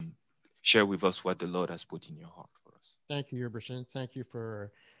share with us what the Lord has put in your heart for us. Thank you, Huberson. Thank you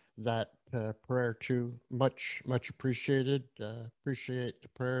for that prayer too. Much appreciated. Appreciate the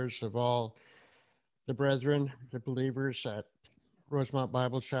prayers of all the brethren, the believers at Rosemount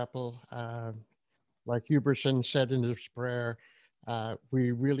Bible Chapel. Like Huberson said in his prayer,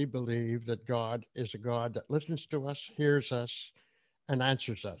 we really believe that God is a God that listens to us, hears us, and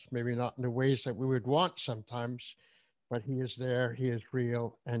answers us. Maybe not in the ways that we would want sometimes, but He is there, He is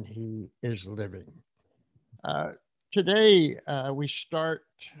real, and He is living. Uh, Today, we start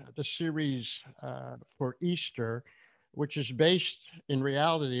the series for Easter, which is based in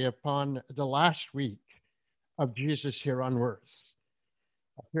reality upon the last week of Jesus here on earth,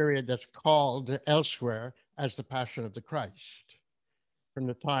 a period that's called elsewhere as the Passion of the Christ, from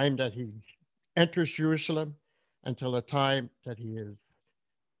the time that he enters Jerusalem until the time that he is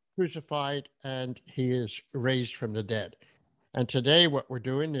crucified and he is raised from the dead. And today, what we're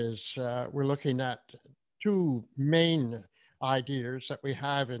doing is we're looking at two main ideas that we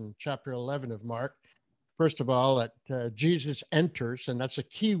have in chapter 11 of Mark. First of all, that Jesus enters, and that's a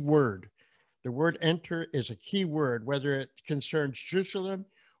key word. The word enter is a key word, whether it concerns Jerusalem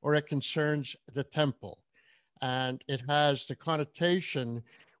or it concerns the temple. And it has the connotation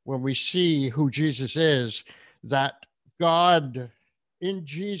when we see who Jesus is, that God in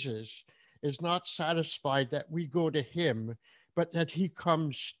Jesus is not satisfied that we go to him, but that he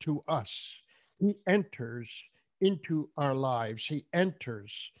comes to us. He enters into our lives. He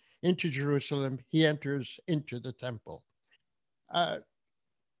enters into Jerusalem. He enters into the temple. Uh,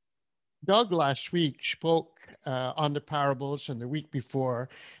 Doug last week spoke on the parables and the week before.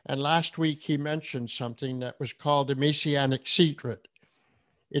 And last week he mentioned something that was called the Messianic secret.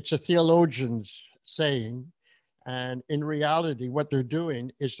 It's a theologian's saying. And in reality, what they're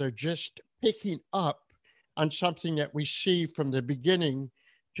doing is they're just picking up on something that we see from the beginning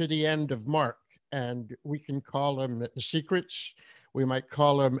to the end of Mark. And we can call them the secrets. We might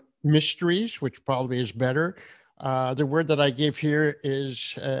call them mysteries, which probably is better. The word that I give here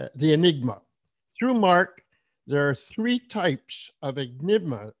is the enigma. Through Mark, there are three types of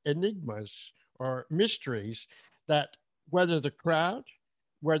enigmas or mysteries that whether the crowd,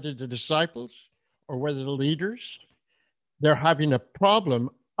 whether the disciples, or whether the leaders, they're having a problem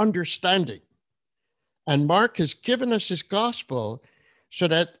understanding. And Mark has given us his gospel so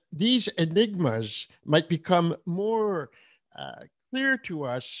that these enigmas might become more uh, clear to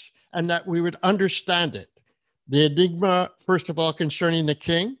us and that we would understand it. The enigma, first of all, concerning the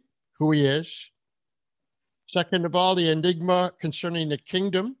king, who he is. Second of all, the enigma concerning the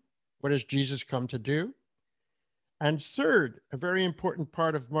kingdom, what has Jesus come to do? And third, a very important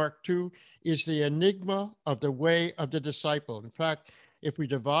part of Mark 2 is the enigma of the way of the disciple. In fact, if we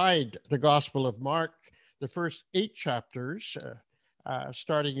divide the Gospel of Mark, the first 8 chapters,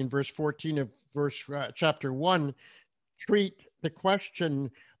 starting in verse 14 of chapter 1, treat the question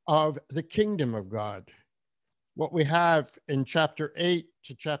of the kingdom of God. What we have in chapter 8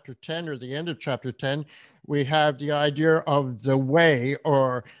 to chapter 10, or the end of chapter 10, we have the idea of the way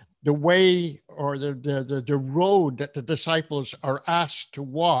or the road that the disciples are asked to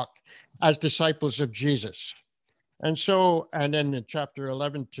walk as disciples of Jesus. And so, and then in chapter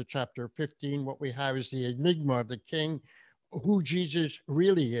 11 to chapter 15, what we have is the enigma of the king, who Jesus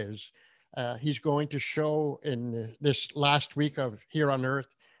really is. He's going to show in this last week of here on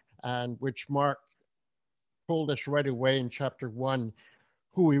earth, and which Mark told us right away in chapter 1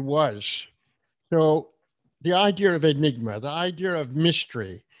 who he was. So, the idea of enigma, the idea of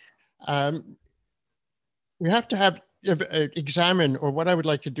mystery, um, we have to have examine, or what I would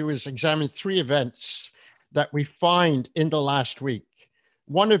like to do is examine three events that we find in the last week.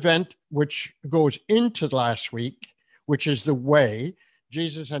 One event which goes into the last week, which is the way.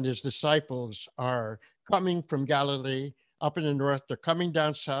 Jesus and his disciples are coming from Galilee up in the north. They're coming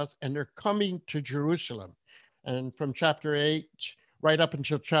down south and they're coming to Jerusalem. And from chapter 8 right up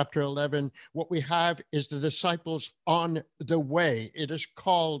until chapter 11, what we have is the disciples on the way. It is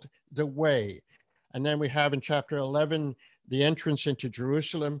called the way. And then we have in chapter 11 the entrance into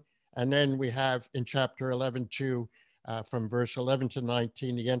Jerusalem. And then we have in chapter 11 too, from verse 11 to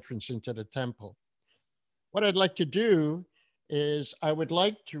 19, the entrance into the temple. What I'd like to do is I would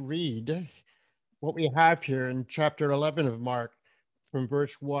like to read what we have here in chapter 11 of Mark from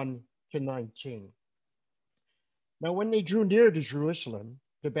verse 1 to 19. Now, when they drew near to Jerusalem,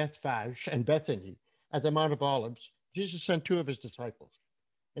 to Bethphage and Bethany at the Mount of Olives, Jesus sent two of his disciples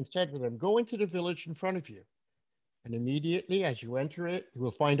and said to them, "Go into the village in front of you, and immediately as you enter it, you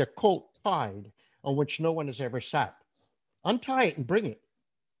will find a colt tied on which no one has ever sat. Untie it and bring it.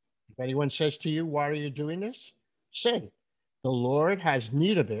 If anyone says to you, 'Why are you doing this?' say, 'The Lord has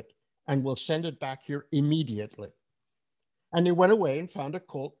need of it, and we'll send it back here immediately. And they went away and found a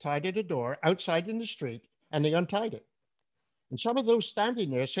colt tied at a door outside in the street, and they untied it. And some of those standing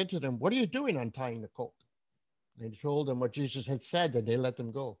there said to them, "What are you doing untying the colt?" They told them what Jesus had said, and they let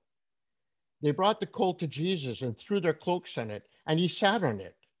them go. They brought the colt to Jesus and threw their cloaks on it, and he sat on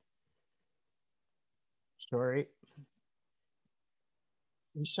it.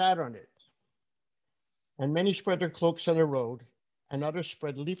 He sat on it. And many spread their cloaks on the road, and others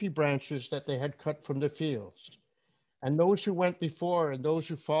spread leafy branches that they had cut from the fields. And those who went before and those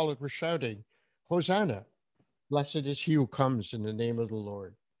who followed were shouting, "Hosanna! Blessed is he who comes in the name of the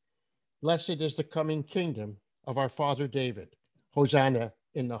Lord. Blessed is the coming kingdom of our father David. Hosanna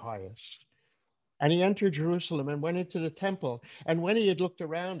in the highest." And he entered Jerusalem and went into the temple. And when he had looked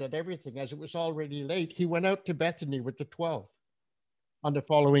around at everything, as it was already late, he went out to Bethany with the 12. On the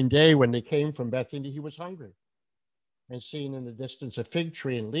following day, when they came from Bethany, he was hungry. And seeing in the distance a fig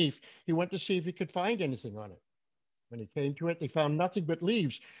tree and leaf, he went to see if he could find anything on it. When he came to it, they found nothing but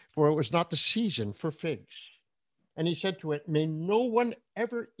leaves, for it was not the season for figs. And he said to it, "May no one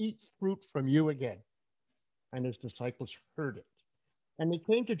ever eat fruit from you again." And his disciples heard it. And they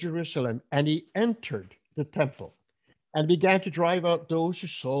came to Jerusalem, and he entered the temple and began to drive out those who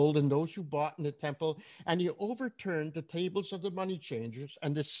sold and those who bought in the temple. And he overturned the tables of the money changers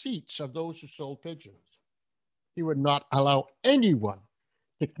and the seats of those who sold pigeons. He would not allow anyone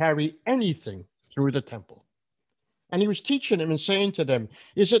to carry anything through the temple. And he was teaching them and saying to them,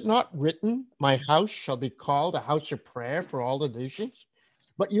 "Is it not written, 'My house shall be called a house of prayer for all the nations'?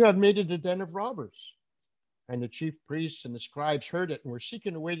 But you have made it a den of robbers." And the chief priests and the scribes heard it and were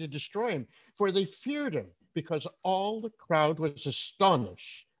seeking a way to destroy him, for they feared him, because all the crowd was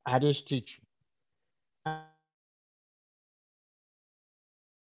astonished at his teaching.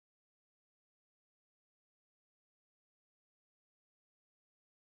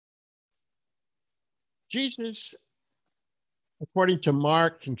 Jesus, according to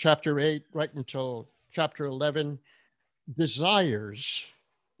Mark in chapter 8, right until chapter 11, desires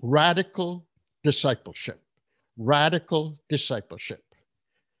radical discipleship. Radical discipleship.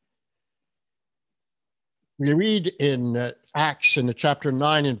 We read in Acts in the chapter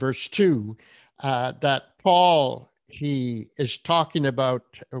 9 and verse 2 that Paul, he is talking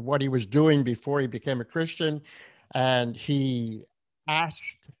about what he was doing before he became a Christian, and he asked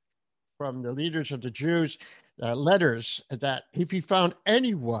from the leaders of the Jews letters that if he found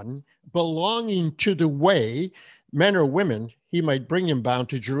anyone belonging to the way, men or women, he might bring him bound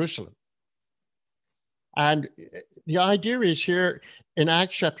to Jerusalem. And the idea is here in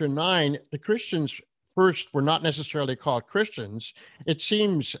Acts chapter 9, the Christians first were not necessarily called Christians. It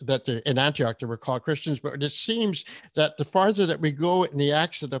seems that in Antioch they were called Christians, but it seems that the farther that we go in the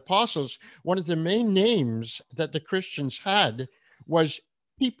Acts of the Apostles, one of the main names that the Christians had was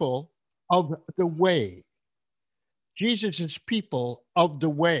people of the way. Jesus is people of the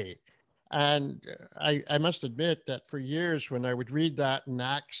way. And I must admit that for years, when I would read that in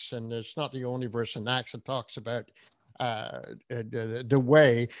Acts, and it's not the only verse in Acts that talks about the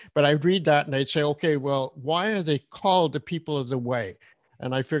way, but I'd read that and I'd say, okay, well, why are they called the people of the way?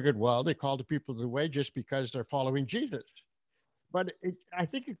 And I figured, well, they call the people of the way just because they're following Jesus. But I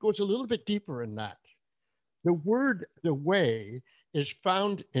think it goes a little bit deeper in that. The word the way is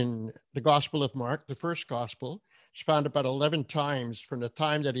found in the Gospel of Mark, the first gospel. It's found about 11 times from the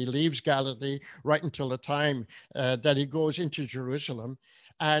time that he leaves Galilee right until the time that he goes into Jerusalem.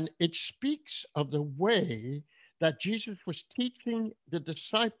 And it speaks of the way that Jesus was teaching the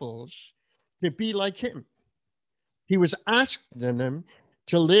disciples to be like him. He was asking them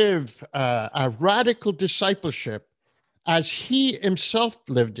to live a radical discipleship as he himself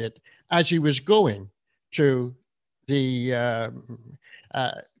lived it as he was going to the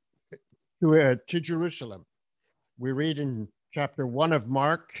to Jerusalem. We read in chapter 1 of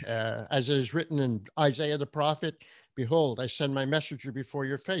Mark, as it is written in Isaiah the prophet, "Behold, I send my messenger before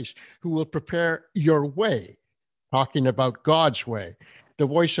your face, who will prepare your way," talking about God's way. "The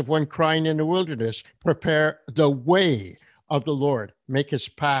voice of one crying in the wilderness, prepare the way of the Lord, make his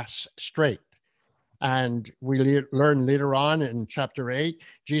paths straight." And we learn later on in chapter 8,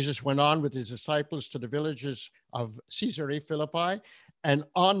 Jesus went on with his disciples to the villages of Caesarea Philippi. And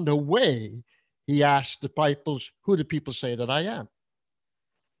on the way, he asked the disciples, "Who do people say that I am?"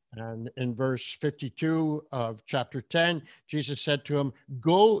 And in verse 52 of chapter 10, Jesus said to him,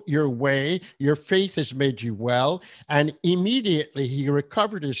 "Go your way, your faith has made you well." And immediately he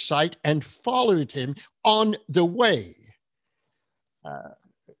recovered his sight and followed him on the way.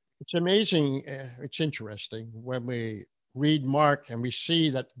 It's amazing. It's interesting when we read Mark and we see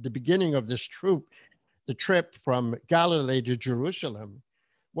that the beginning of this trip from Galilee to Jerusalem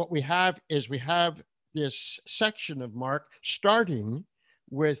what we have is we have this section of Mark starting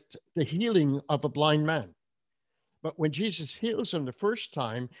with the healing of a blind man. But when Jesus heals him the first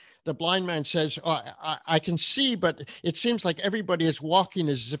time, the blind man says, oh, I can see, but it seems like everybody is walking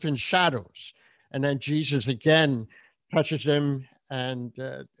as if in shadows. And then Jesus again touches him and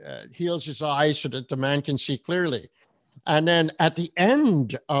heals his eyes so that the man can see clearly. And then at the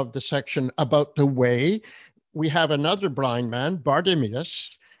end of the section about the way, we have another blind man,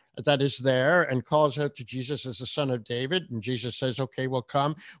 Bartimaeus, that is there and calls out to Jesus as the son of David. And Jesus says, okay, well,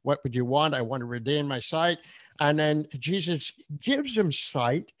 come. What would you want? I want to regain my sight. And then Jesus gives him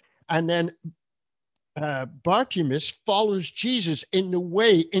sight. And then Bartimaeus follows Jesus in the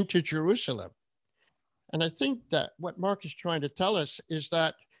way into Jerusalem. And I think that what Mark is trying to tell us is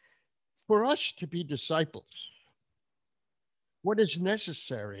that for us to be disciples, what is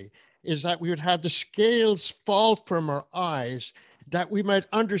necessary is that we would have the scales fall from our eyes, that we might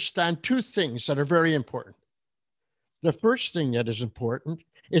understand two things that are very important. The first thing that is important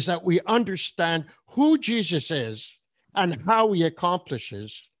is that we understand who Jesus is and how he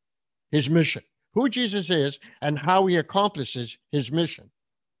accomplishes his mission. Who Jesus is and how he accomplishes his mission.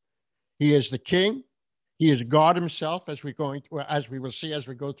 He is the King. He is God himself, as we will see as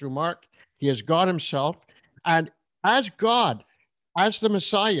we go through Mark. He is God himself. And as God, as the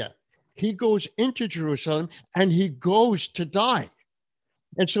Messiah, he goes into Jerusalem and he goes to die.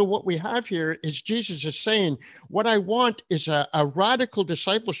 And so what we have here is Jesus is saying, what I want is a radical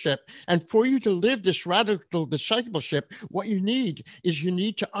discipleship. And for you to live this radical discipleship, what you need is you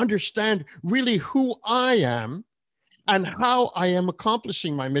need to understand really who I am and how I am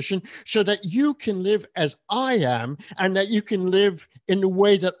accomplishing my mission so that you can live as I am and that you can live in the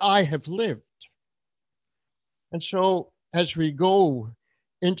way that I have lived. And so as we go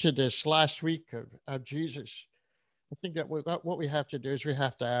into this last week of Jesus, I think that what we have to do is we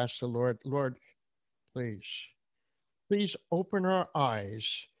have to ask the Lord, Lord, please open our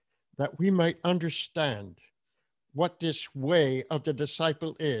eyes that we might understand what this way of the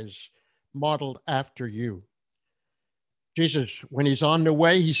disciple is, modeled after you. Jesus, when he's on the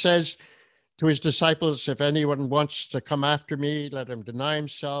way, he says to his disciples, if anyone wants to come after me, let him deny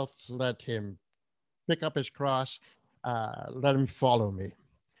himself, let him pick up his cross, let him follow me.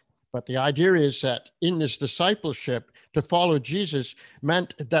 But the idea is that in this discipleship, to follow Jesus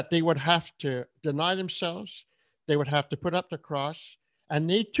meant that they would have to deny themselves, they would have to put up the cross, and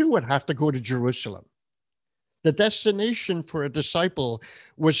they too would have to go to Jerusalem. The destination for a disciple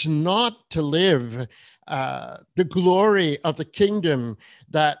was not to live the glory of the kingdom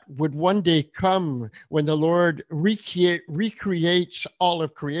that would one day come when the Lord recreates all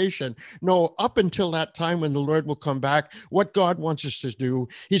of creation. No, up until that time when the Lord will come back, what God wants us to do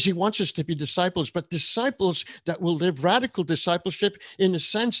is he wants us to be disciples, but disciples that will live radical discipleship in the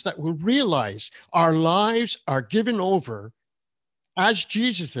sense that will realize our lives are given over, as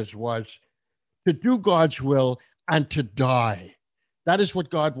Jesus's was, to do God's will and to die. That is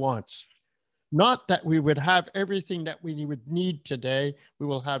what God wants. Not that we would have everything that we would need today. We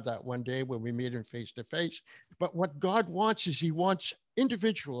will have that one day when we meet him face to face. But what God wants is he wants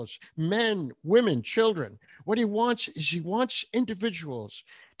individuals, men, women, children. What he wants is he wants individuals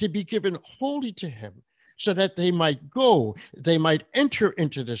to be given wholly to him so that they might go, they might enter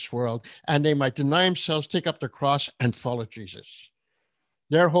into this world, and they might deny themselves, take up the cross, and follow Jesus.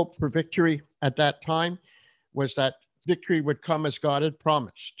 Their hope for victory at that time was that victory would come as God had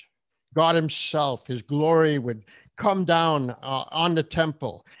promised. God himself, his glory would come down on the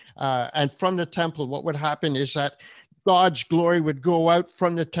temple. And from the temple, what would happen is that God's glory would go out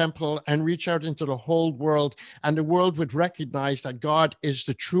from the temple and reach out into the whole world. And the world would recognize that God is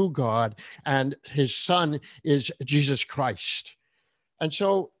the true God and his son is Jesus Christ. And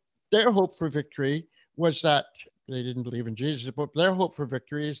so their hope for victory was that they didn't believe in Jesus, but their hope for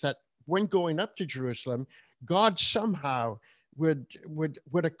victory is that when going up to Jerusalem, God somehow would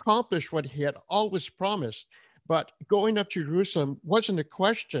accomplish what he had always promised. But going up to Jerusalem wasn't a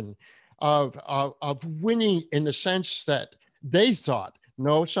question of winning in the sense that they thought.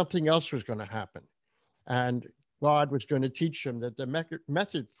 No, something else was going to happen. And God was going to teach them that the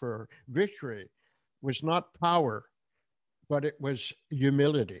method for victory was not power, but it was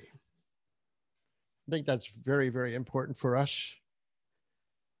humility. I think that's very, very important for us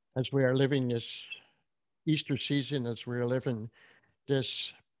as we are living this Easter season, as we're living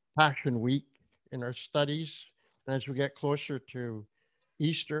this Passion Week in our studies, and as we get closer to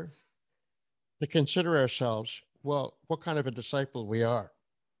Easter, to consider ourselves, well, what kind of a disciple we are.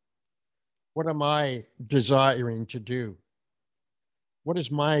 What am I desiring to do? What is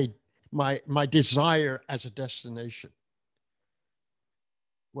my desire as a destination?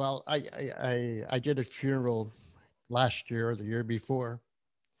 Well, I did a funeral last year or the year before,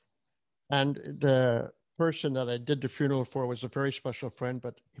 and the person that I did the funeral for was a very special friend,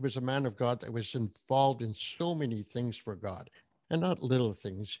 but he was a man of God that was involved in so many things for God, and not little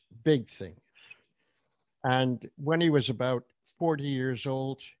things, big things. And when he was about 40 years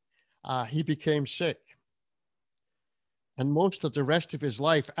old, he became sick. And most of the rest of his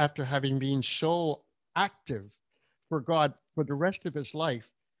life, after having been so active for God for the rest of his life,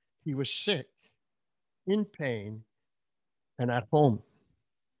 he was sick, in pain, and at home.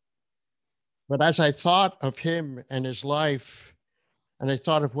 But as I thought of him and his life, and I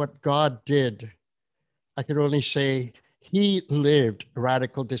thought of what God did, I could only say he lived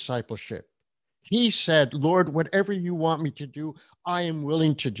radical discipleship. He said, Lord, whatever you want me to do, I am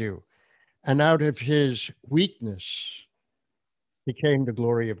willing to do. And out of his weakness became the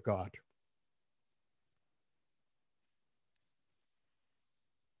glory of God.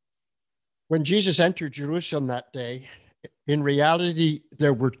 When Jesus entered Jerusalem that day, in reality,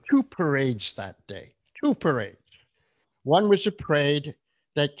 there were two parades that day, two parades. One was a parade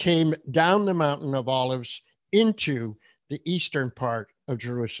that came down the Mountain of Olives into the eastern part of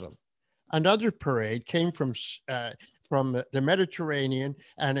Jerusalem. Another parade came from the Mediterranean,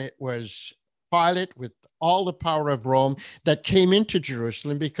 and it was Pilate with all the power of Rome that came into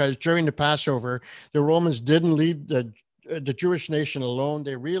Jerusalem because during the Passover, the Romans didn't leave the Jewish nation alone.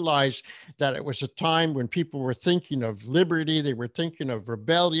 They realized that it was a time when people were thinking of liberty, they were thinking of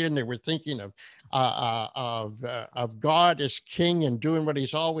rebellion, they were thinking of God as king and doing what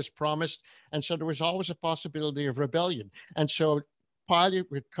he's always promised. And so there was always a possibility of rebellion. And so Pilate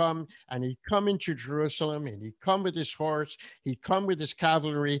would come and he'd come into Jerusalem and he'd come with his horse, he'd come with his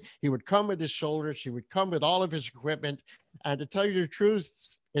cavalry, he would come with his soldiers, he would come with all of his equipment. And to tell you the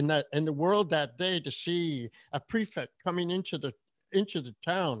truth, in the world that day, to see a prefect coming into the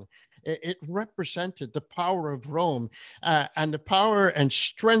town, it represented the power of Rome and the power and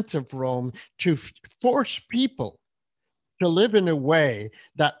strength of Rome to force people to live in a way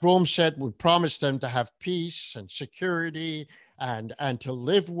that Rome said would promise them to have peace and security and to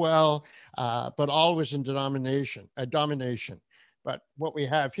live well, but always in domination. But what we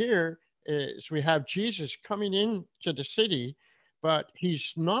have here is we have Jesus coming into the city, but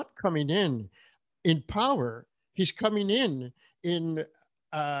he's not coming in power. He's coming in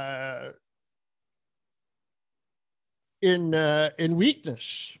uh, in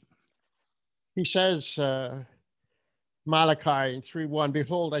weakness. He says. Malachi 3:1,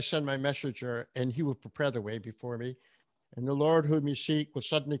 behold, I send my messenger, and he will prepare the way before me. And the Lord whom you seek will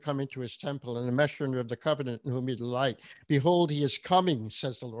suddenly come into his temple, and the messenger of the covenant in whom you delight. Behold, he is coming,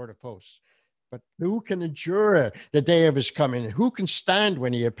 says the Lord of hosts. But who can endure the day of his coming? Who can stand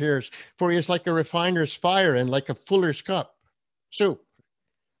when he appears? For he is like a refiner's fire and like a fuller's cup. Soup.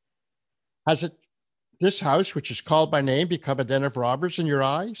 Has it this house, which is called by name, become a den of robbers in your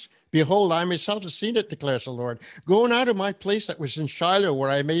eyes? Behold, I myself have seen it, declares the Lord. Going out of my place that was in Shiloh, where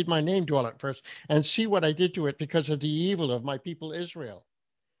I made my name dwell at first, and see what I did to it because of the evil of my people Israel.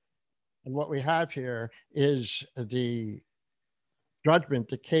 And what we have here is the judgment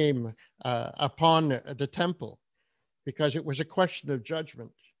that came upon the temple, because it was a question of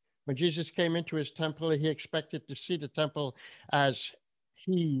judgment. When Jesus came into his temple, he expected to see the temple as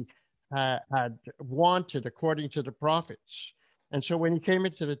he had wanted according to the prophets. And so when he came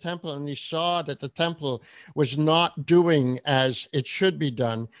into the temple and he saw that the temple was not doing as it should be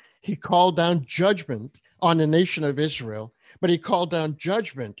done, he called down judgment on the nation of Israel, but he called down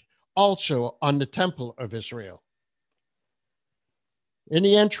judgment also on the temple of Israel. In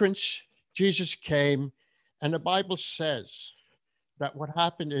the entrance, Jesus came, and the Bible says that what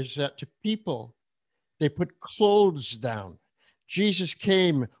happened is that to people, they put clothes down. Jesus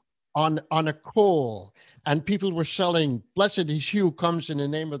came on a coal, and people were selling, blessed is he who comes in the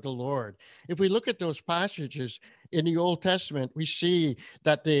name of the Lord. If we look at those passages in the Old Testament, we see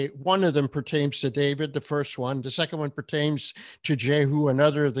that one of them pertains to David, the first one. The second one pertains to Jehu,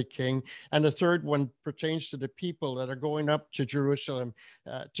 another of the king. And the third one pertains to the people that are going up to Jerusalem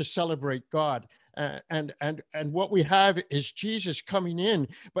to celebrate God. And what we have is Jesus coming in,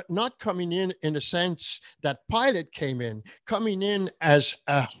 but not coming in the sense that Pilate came in, coming in as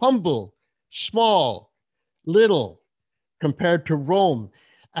a humble, small, little, compared to Rome,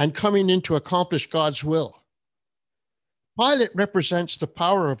 and coming in to accomplish God's will. Pilate represents the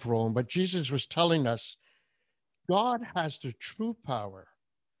power of Rome, but Jesus was telling us God has the true power,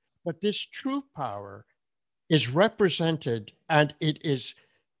 but this true power is represented and it is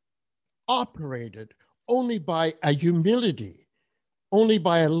operated only by a humility, only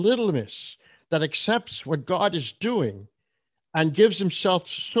by a littleness that accepts what God is doing and gives himself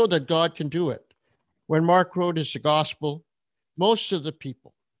so that God can do it. When Mark wrote his gospel, most of the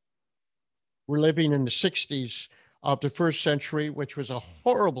people were living in the 60s of the first century, which was a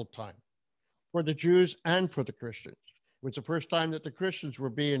horrible time for the Jews and for the Christians. It was the first time that the Christians were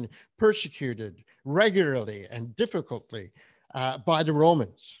being persecuted regularly and difficultly by the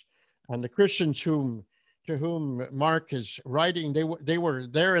Romans. And the Christians to whom Mark is writing, they were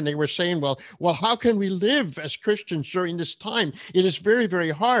there and they were saying, well, how can we live as Christians during this time? It is very, very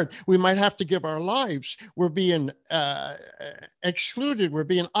hard. We might have to give our lives. We're being excluded. We're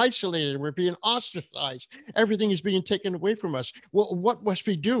being isolated. We're being ostracized. Everything is being taken away from us. Well, what must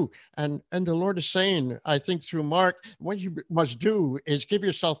we do? And the Lord is saying, I think through Mark, what you must do is give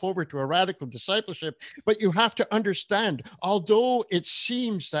yourself over to a radical discipleship, but you have to understand, although it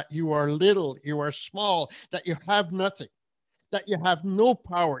seems that you are little, you are small, that you have nothing, that you have no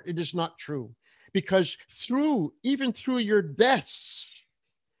power, it is not true. Because even through your deaths,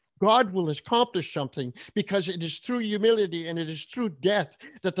 God will accomplish something, because it is through humility and it is through death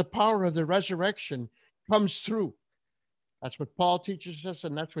that the power of the resurrection comes through. That's what Paul teaches us,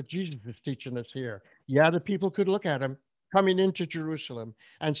 and that's what Jesus is teaching us here. Yeah, the people could look at him coming into Jerusalem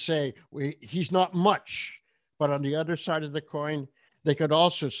and say, he's not much. But on the other side of the coin, they could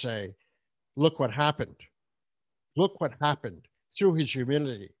also say, look what happened. Look what happened through his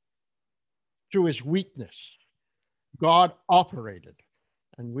humility, through his weakness. God operated.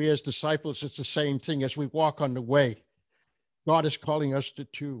 And we as disciples, it's the same thing as we walk on the way. God is calling us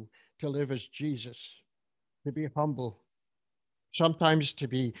to live as Jesus, to be humble, sometimes to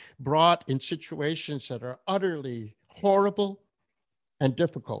be brought in situations that are utterly horrible and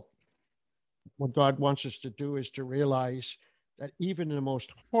difficult. What God wants us to do is to realize that even in the most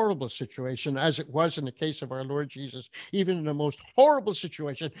horrible situation, as it was in the case of our Lord Jesus, even in the most horrible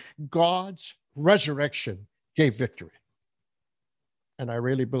situation, God's resurrection gave victory. And I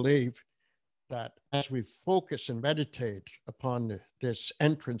really believe that as we focus and meditate upon this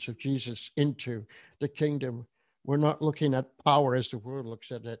entrance of Jesus into the kingdom, we're not looking at power as the world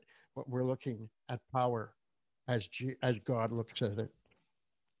looks at it, but we're looking at power as God looks at it.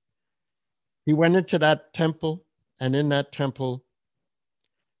 He went into that temple, and in that temple,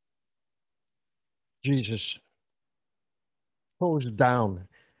 Jesus closed down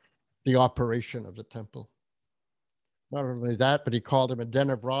the operation of the temple. Not only that, but he called him a den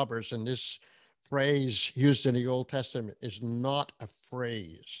of robbers. And this phrase used in the Old Testament is not a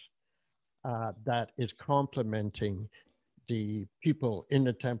phrase that is complimenting the people in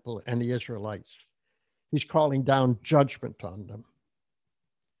the temple and the Israelites. He's calling down judgment on them.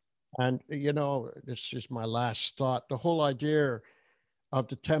 And, you know, this is my last thought. The whole idea of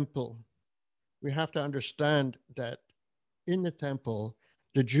the temple, we have to understand that in the temple,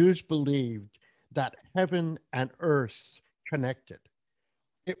 the Jews believed that heaven and earth connected.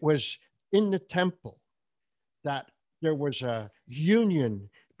 It was in the temple that there was a union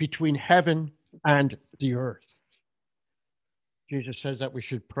between heaven and the earth. Jesus says that we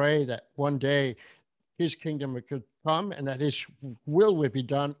should pray that one day his kingdom could come and that his will would be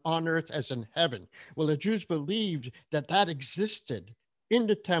done on earth as in heaven. Well, the Jews believed that that existed in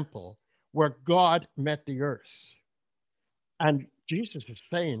the temple where God met the earth. And Jesus is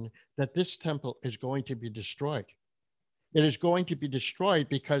saying that this temple is going to be destroyed. It is going to be destroyed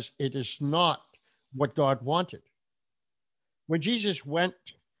because it is not what God wanted. When Jesus went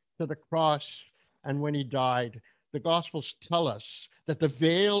to the cross and when he died, the Gospels tell us that the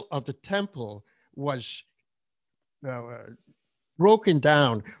veil of the temple was broken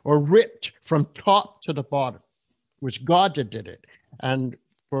down or ripped from top to the bottom. It was God that did it. And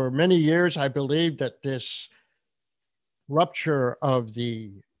for many years, I believed that this rupture of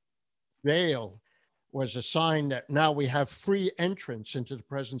the veil was a sign that now we have free entrance into the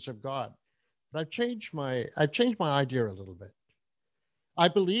presence of God. But I've changed my idea a little bit. I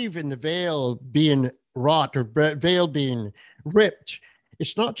believe in the veil being wrought or veil being ripped.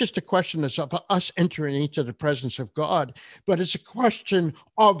 It's not just a question of us entering into the presence of God, but it's a question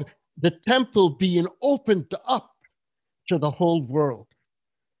of the temple being opened up to the whole world.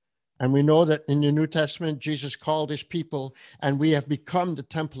 And we know that in the New Testament, Jesus called his people, and we have become the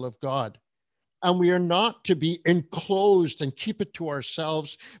temple of God. And we are not to be enclosed and keep it to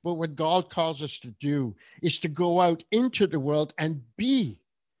ourselves, but what God calls us to do is to go out into the world and be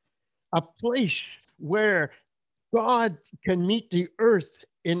a place where God can meet the earth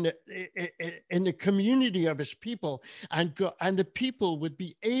in the community of his people, and the people would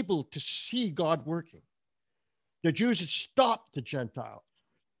be able to see God working. The Jews had stopped the Gentiles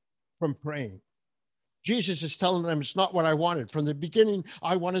from praying. Jesus is telling them, it's not what I wanted. From the beginning,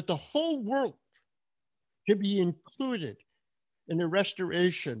 I wanted the whole world to be included in the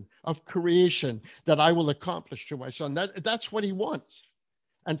restoration of creation that I will accomplish through my son. That's what he wants.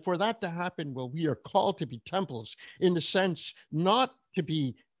 And for that to happen, well, we are called to be temples in the sense not to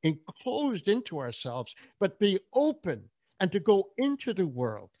be enclosed into ourselves, but be open and to go into the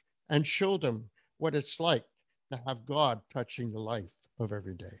world and show them what it's like to have God touching the life of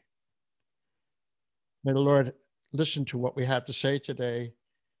every day. May the Lord listen to what we have to say today.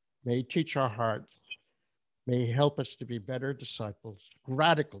 May he teach our hearts. May he help us to be better disciples,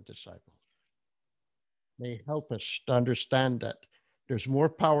 radical disciples. May he help us to understand that there's more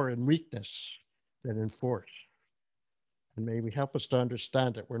power in weakness than in force. And may we help us to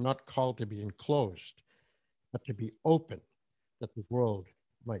understand that we're not called to be enclosed, but to be open, that the world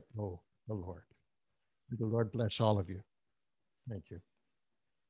might know the Lord. May the Lord bless all of you. Thank you.